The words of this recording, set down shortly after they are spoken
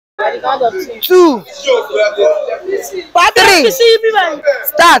2, 3.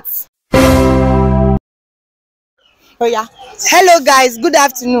 Start. Oh yeah. Hello guys, good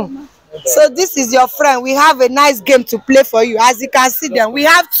afternoon. So this is your friend. We have a nice game to play for you. As you can see them, we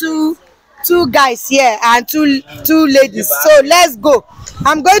have two guys here and two ladies. So let's go.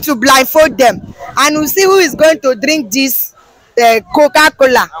 I'm going to blindfold them and we'll see who is going to drink this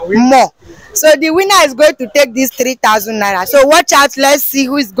Coca-Cola more. So the winner is going to take this 3,000 naira. So watch out. Let's see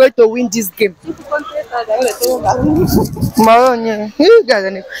who is going to win this game. So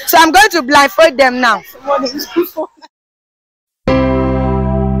I'm going to blindfold them now.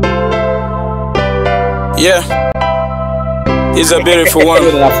 Yeah, it's a beautiful one.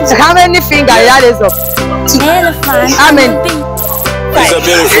 How many fingers that is up? How many? It's a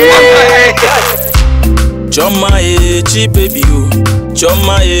beautiful one. Choma chi baby o,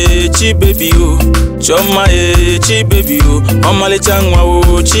 choma chi baby o, choma chi baby o, omale changwa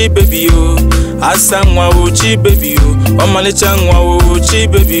o chi baby o, asangwa o chi baby o, omale changwa o chi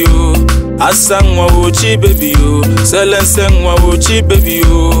baby o, asangwa o chi baby o, selensengwa o chi baby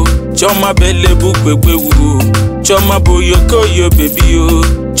o, choma bele bukwe o, choma boyoko yo baby o,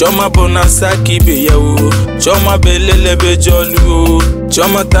 choma bonasaki be ya o, choma bele lebe jolu o,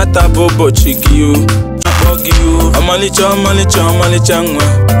 choma tata bobo chiki o. Amalicha, amalicha, amalichangwa.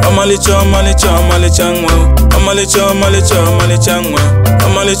 Amalicha, amalicha, amalichangwa. Amalicha, amalicha, amalichangwa.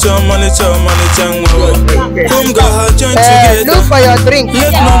 Amalicha, amalicha, amalichangwa. Come go join together. Look for your drink.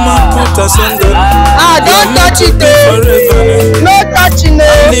 Let no man put us under. Don't touch it. No touching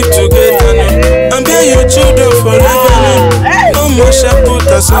it. Live together and bear your children forever. No more shall put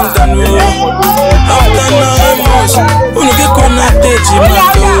us under. After 9 months, we get connected.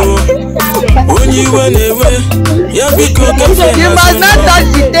 When you went away, you must not touch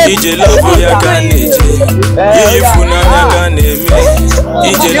the tape. You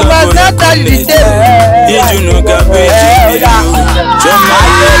must not touch the tape.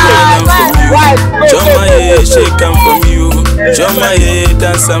 Choma shake am from you. Choma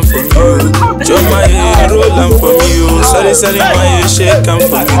dance am from you. Choma roll am from you. Sorry, my shake am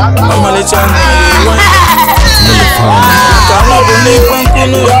from you. Amale changa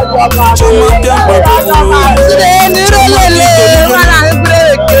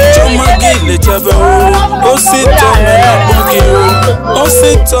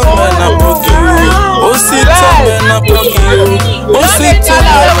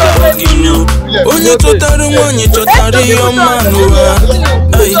onye chọtara nwanyị chọtara ihe ọma n'ụwa.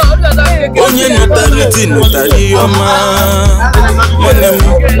 Onye nụtara di nụtara ihe ọma. Nwanne m,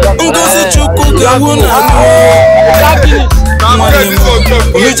 ngozi Chukwu ga-awụ n'ahụ. Nwanne m,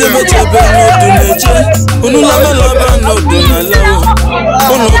 unu jebechebe n'odu na-eje, unu labalaba n'odu n'ala.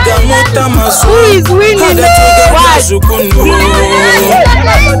 Unu ga-amụta ma so, ha ga-etoga n'azụkwu n'ụwa.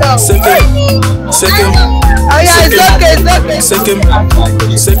 Second. Oh yeah, it's okay.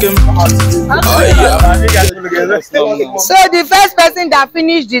 Second. Oh yeah. So the first person that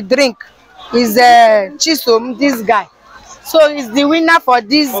finished the drink is Chisom, this guy. So he's the winner for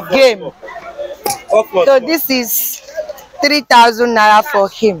this game. So this is 3,000 naira for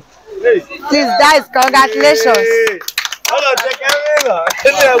him. Please guys, congratulations.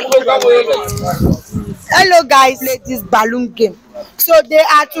 Hello guys, play this balloon game. So they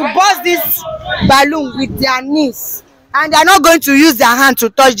are to burst this balloon with their knees, and they are not going to use their hand to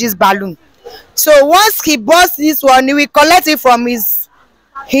touch this balloon. So once he bursts this one, he will collect it from his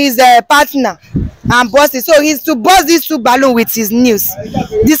partner and burst it. So he's to burst these 2 balloons with his knees.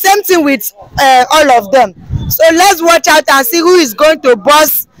 The same thing with all of them. So let's watch out and see who is going to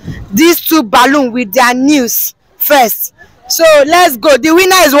burst these 2 balloons with their knees first. So let's go. The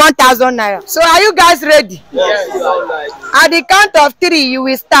winner is 1,000 naira. So are you guys ready? Yes. At the count of 3, you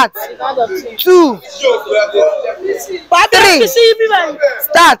will start. 2, 3.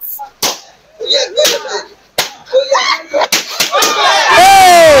 Start.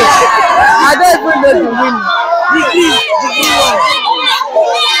 Hey! I don't even know the winner.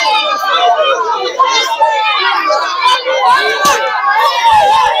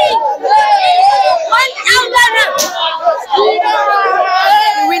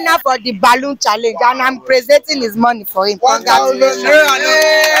 The winner for the balloon challenge, and I'm presenting his money for him. Congratulations.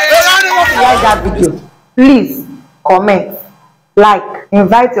 If you like that video, please comment, like,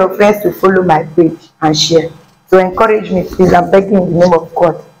 invite your friends to follow my page and share. So encourage me, please. I'm begging in the name of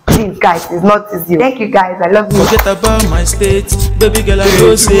God. Please, guys, it's not easy. Thank you, guys. I love you. Forget about my state, baby girl. I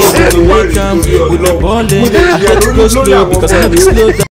go say, we will make 'em, we will ball it. I get to go slow because I know it's slow down.